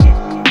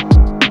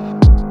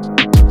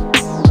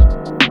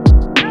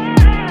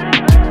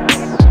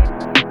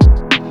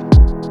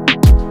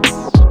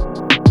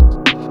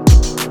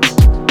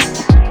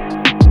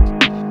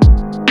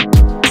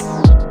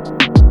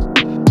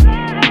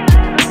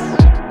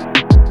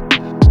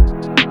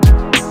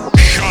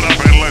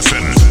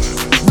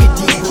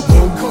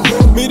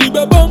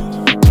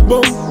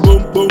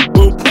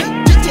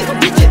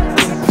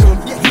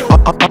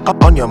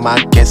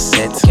mark, get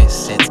set, get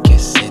set, get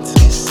set,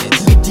 get set.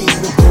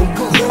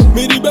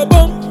 Me di ba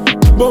bum,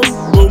 bum,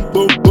 bum,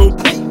 bum, bum.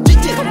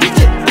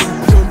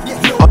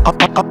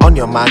 On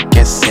your mark,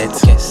 get set,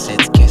 get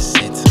set, get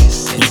set, get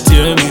set. You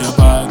tear me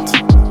apart.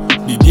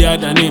 The dear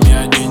than me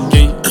and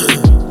Jane.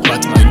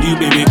 But my new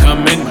baby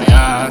come in my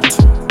heart.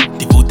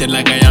 Devoted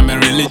like I am a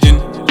religion.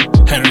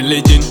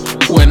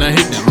 When I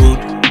hit the road,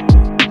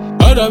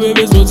 other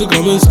babies want to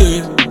come and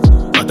stay,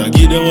 but I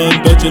give them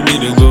one touch and me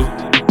they go.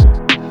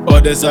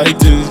 All the side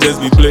things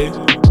just be play,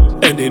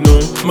 and they know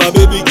my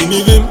baby give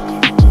me vim.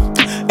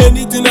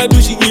 Anything I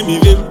do she give me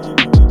vim.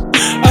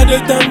 At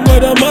the time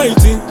God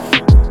Almighty,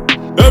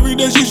 every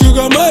day she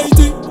sugar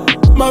mighty.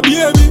 My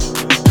baby,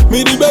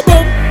 me di ba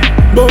bum,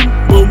 bum,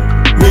 bum,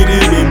 me di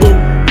ba bum.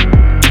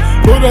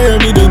 What I am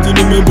me don't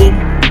do me bum,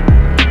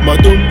 my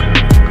dumb,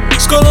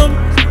 skolum.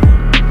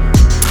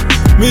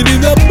 Me di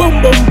ba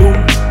bum, bum, bum,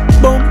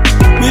 bum,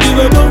 me di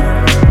ba bum.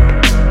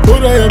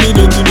 What I am me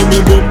don't do me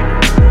bum,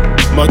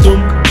 my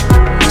dumb,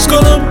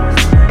 skolum.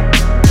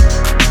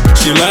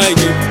 She like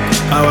it,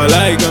 how I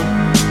like 'em.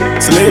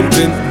 Slim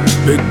thing,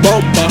 big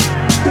bumper.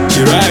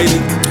 She ride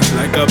it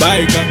like a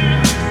biker.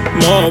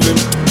 Marvin,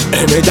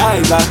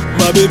 energizer.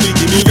 My baby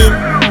give me vim.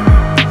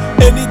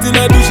 Anything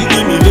I do she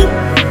give me vim.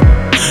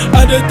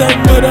 At the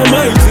time God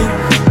Almighty,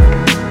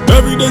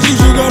 every day she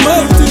sugar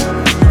mighty.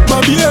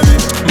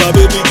 My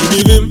baby give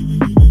me vim.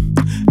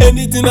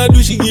 Anything I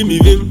do she give me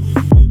vim.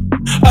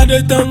 At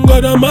the time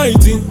God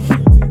Almighty,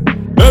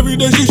 every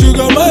day she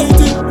sugar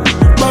mighty.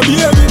 My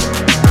baby,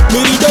 me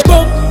di ba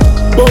bum,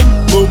 bum,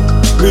 bum,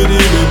 me di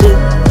ba bum.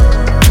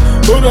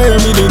 But I am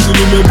me don't do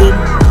me bum,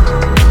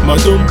 my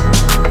dumb,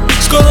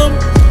 skolum.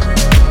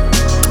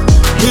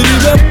 Me di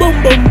ba bum,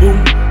 bum, bum,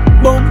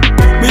 bum,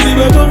 me di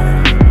ba bum.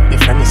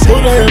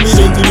 But I am me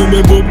don't do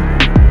me bum,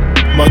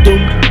 my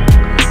dumb,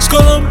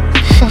 skolum.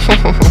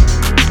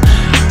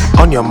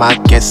 On your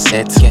mark, get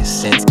set, get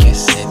set, get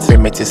set.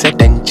 Remedy said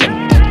then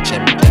gem, gem,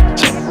 gem.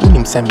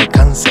 Unim se me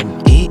cansem,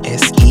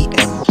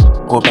 ASEM.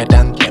 Go better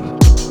than them.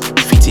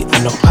 Fiti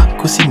anopa,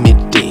 kusi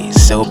midday.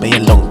 So be a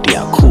long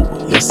day, cool.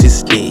 Your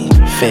sis day.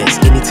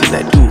 First, anything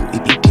I do,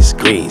 it be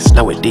disgrace.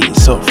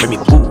 Nowadays, so from me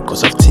boo,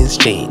 cause of things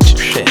change.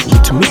 You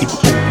to me, it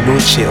boo, no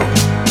chill.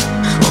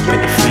 Up in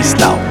the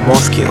freestyle, more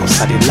skills,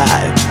 I did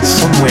live,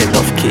 somewhere in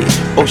North K.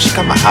 Oh, she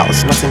come my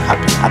house, nothing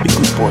happened. I be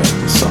good boy,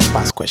 so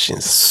ask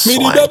questions. Me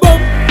di ba bum,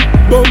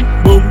 bum,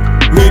 bum,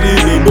 me di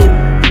ba bum.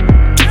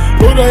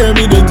 What I am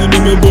me don't do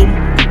me bum,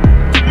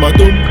 my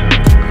dumb,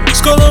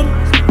 skolum.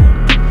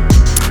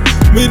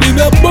 Me di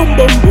ba bum,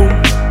 bum, bum,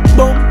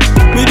 bum,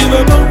 me di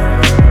ba bum.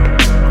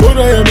 What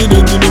I am me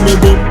don't do me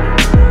bum,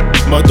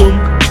 my dumb,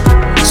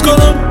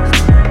 skolum.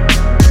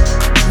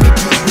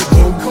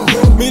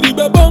 Me di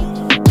ba bum,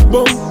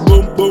 bum,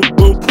 bum, bum,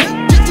 bum.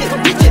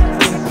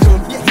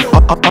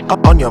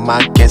 On your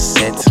mark, get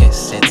set, get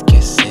set,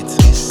 get set,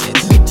 get set.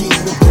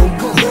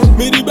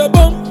 Me di ba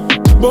bum,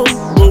 bum,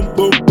 bum,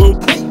 bum, bum.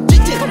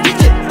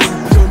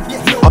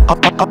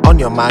 On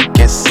your mark,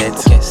 get set,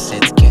 get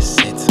set, get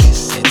set, get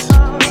set.